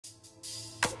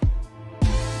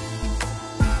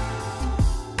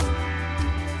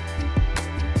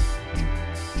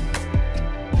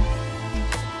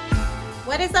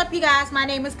What is up, you guys? My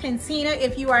name is Cantina.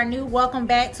 If you are new, welcome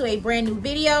back to a brand new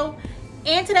video.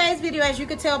 In today's video, as you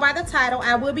can tell by the title,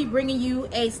 I will be bringing you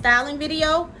a styling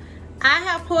video. I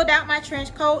have pulled out my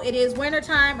trench coat. It is winter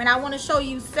time and I want to show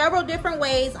you several different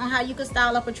ways on how you can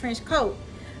style up a trench coat.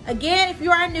 Again, if you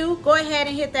are new, go ahead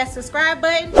and hit that subscribe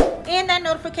button and that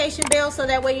notification bell so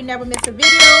that way you never miss a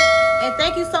video. And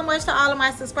thank you so much to all of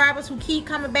my subscribers who keep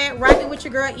coming back, rocking with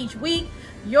your girl each week.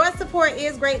 Your support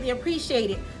is greatly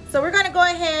appreciated. So we're going to go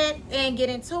ahead and get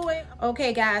into it.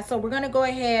 Okay guys, so we're going to go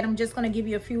ahead. I'm just going to give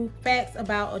you a few facts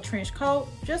about a trench coat,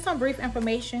 just some brief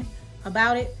information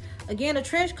about it. Again, a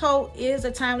trench coat is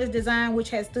a timeless design which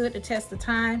has stood the test of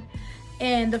time.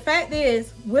 And the fact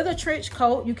is, with a trench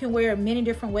coat, you can wear it many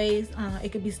different ways.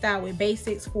 It could be styled with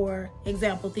basics, for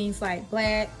example, things like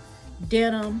black,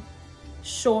 denim,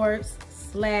 shorts,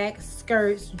 slacks,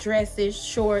 skirts, dresses,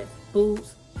 shorts,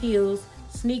 boots, heels,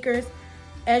 sneakers.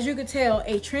 As you can tell,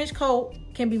 a trench coat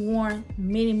can be worn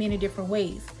many different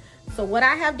ways. So what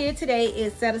I have did today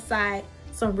is set aside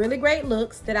some really great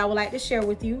looks that I would like to share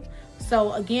with you.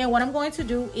 So again, what I'm going to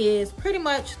do is pretty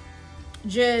much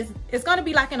it's going to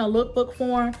be like in a lookbook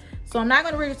form. So I'm not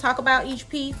going to really talk about each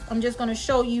piece. I'm just going to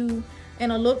show you in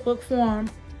a lookbook form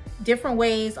different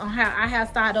ways on how I have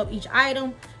styled up each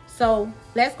item. So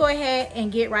let's go ahead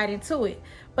and get right into it.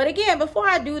 But again, before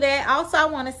I do that, also I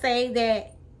want to say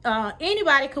that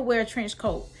anybody could wear a trench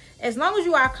coat. As long as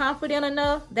you are confident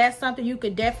enough, that's something you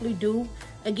could definitely do.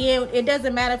 Again, it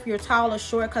doesn't matter if you're tall or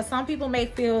short, because some people may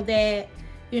feel that,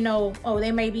 you know, oh,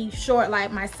 they may be short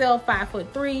like myself,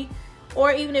 5'3",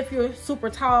 or even if you're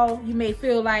super tall, you may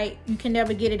feel like you can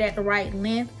never get it at the right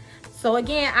length. So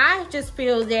again, I just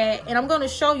feel that, and I'm going to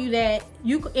show you that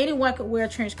anyone could wear a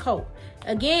trench coat.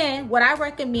 Again, what I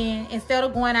recommend, instead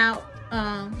of going out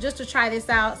just to try this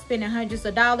out, spending hundreds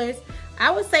of dollars, I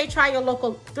would say try your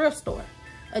local thrift store.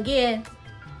 Again,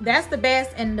 that's the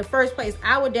best and the first place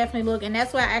I would definitely look, and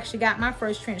that's where I actually got my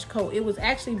first trench coat. It was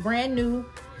actually brand new.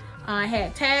 It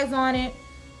had tags on it.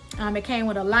 It came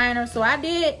with a liner. So I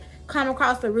did come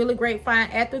across a really great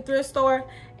find at the thrift store,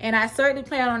 and I certainly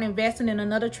plan on investing in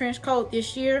another trench coat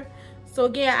this year. So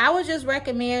again, I would just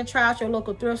recommend try out your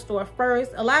local thrift store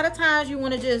first. A lot of times you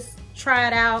want to just try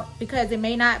it out because it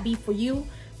may not be for you,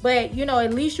 but you know,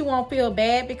 at least you won't feel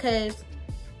bad because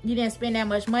you didn't spend that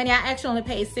much money. I actually only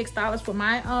paid $6 for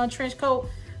my trench coat,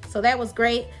 so that was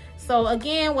great. So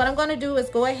again, what I'm going to do is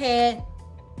go ahead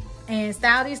and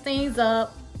style these things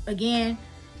up. Again,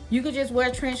 you could just wear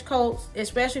trench coats,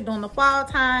 especially during the fall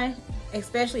time,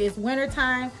 especially it's winter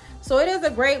time. So it is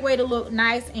a great way to look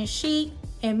nice and chic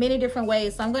in many different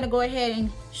ways. So I'm going to go ahead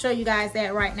and show you guys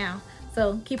that right now.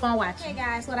 So keep on watching. Okay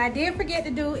guys, what I did forget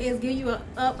to do is give you an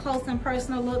up close and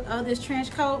personal look of this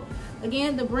trench coat.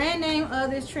 Again, the brand name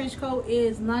of this trench coat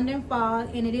is London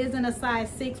Fog, and it is in a size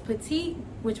 6 petite,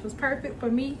 which was perfect for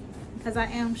me because I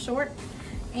am short.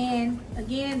 And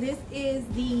again, this is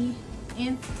the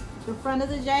front of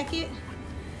the jacket.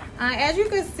 As you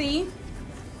can see,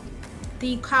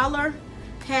 the collar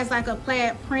has like a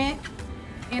plaid print,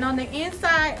 and on the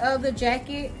inside of the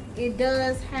jacket it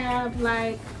does have,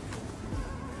 like,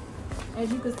 as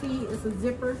you can see, it's a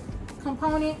zipper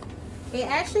component. It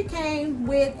actually came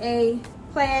with a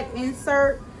plaid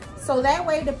insert, so that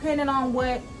way, depending on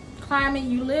what climate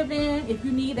you live in, if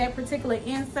you need that particular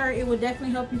insert, it will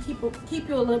definitely help you keep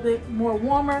you a little bit more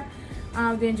warmer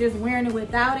than just wearing it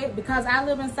without it. Because I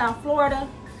live in South Florida,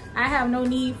 I have no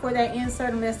need for that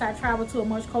insert unless I travel to a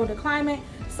much colder climate.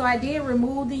 So I did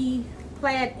remove the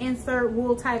plaid insert,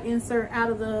 wool type insert out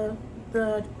of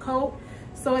the coat.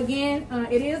 So again,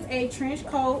 it is a trench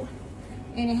coat,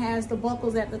 and it has the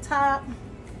buckles at the top.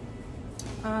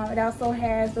 It also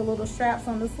has the little straps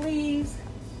on the sleeves.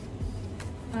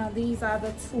 These are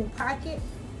the 2 pockets.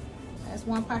 That's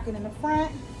 1 pocket in the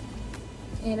front,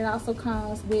 and it also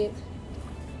comes with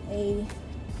a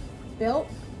belt,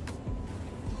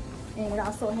 and it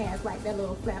also has like that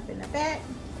little flap in the back,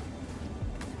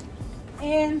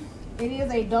 and it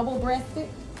is a double-breasted,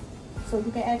 so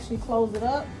you can actually close it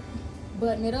up,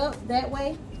 button it up that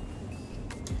way.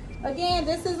 Again,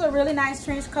 this is a really nice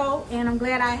trench coat, and I'm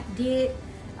glad I did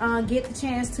get the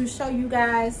chance to show you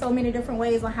guys so many different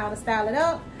ways on how to style it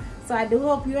up. So I do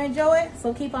hope you enjoy it,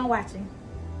 so keep on watching.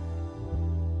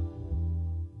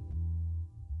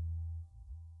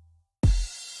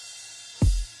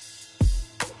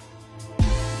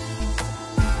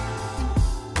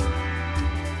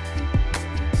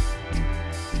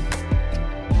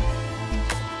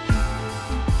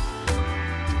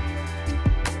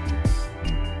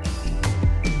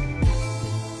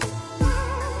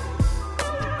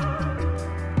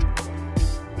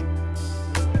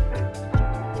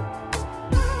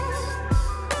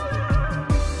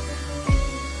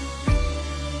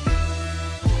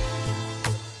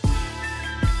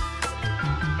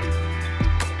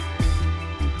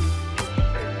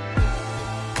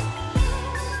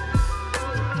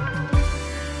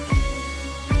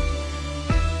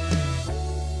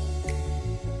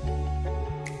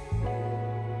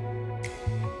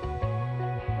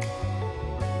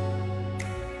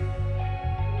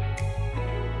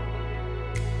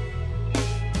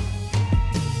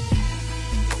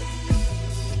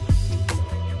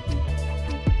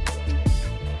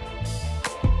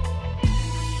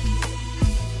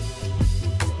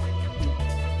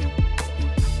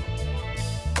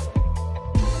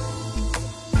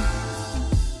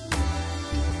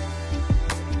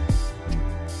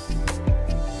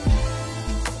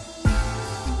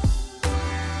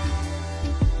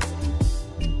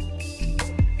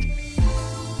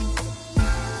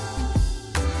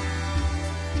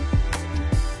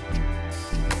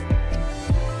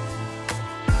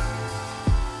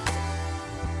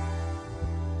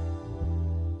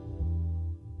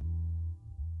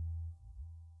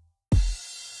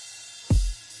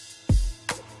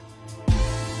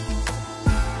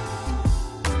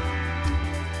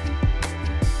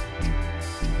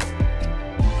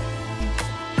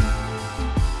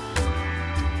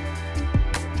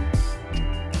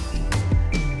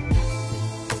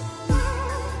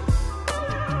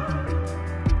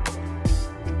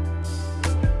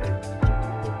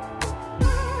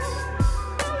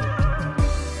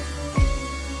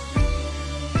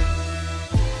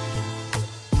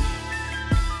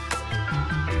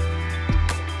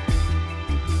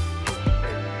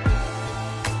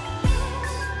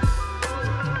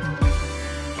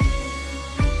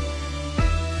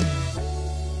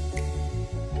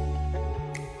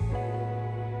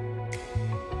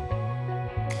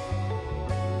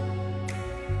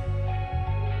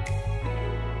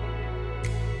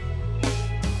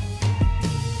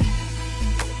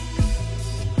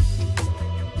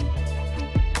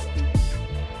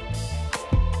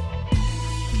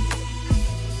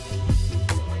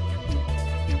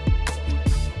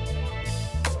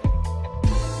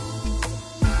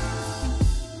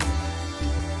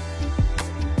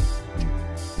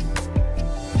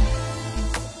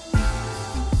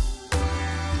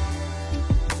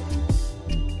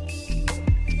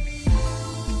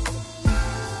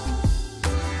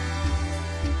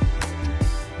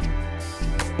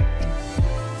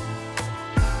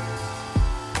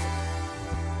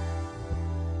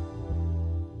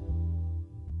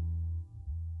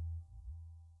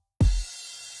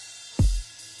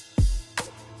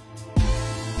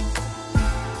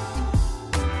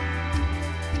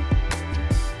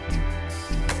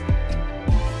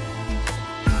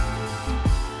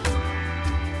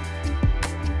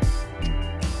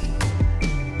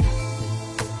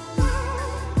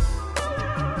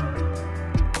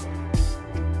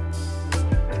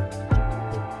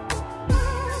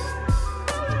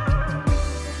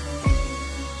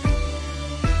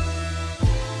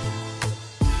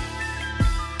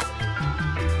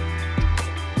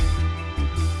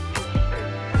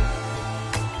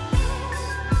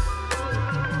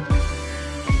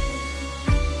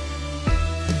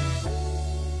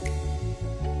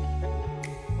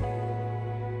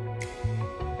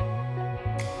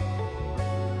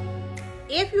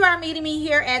 if you are meeting me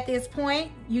here at this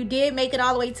point, you did make it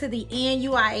all the way to the end.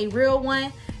 You are a real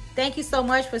one. Thank you so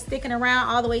much for sticking around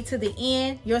all the way to the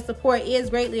end. Your support is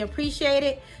greatly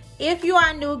appreciated. If you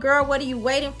are new, girl, what are you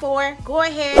waiting for? Go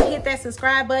ahead, hit that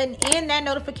subscribe button and that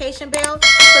notification bell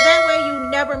so that way you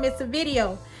never miss a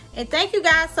video. And thank you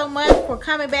guys so much for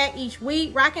coming back each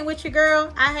week, rocking with your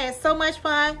girl. I had so much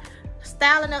fun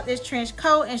styling up this trench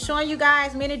coat and showing you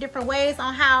guys many different ways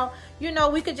on how, you know,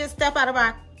 we could just step out of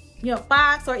our, you know,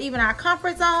 box or even our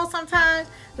comfort zone sometimes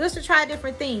just to try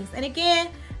different things. And again,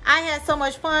 I had so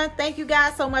much fun. Thank you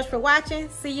guys so much for watching.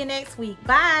 See you next week.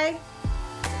 Bye.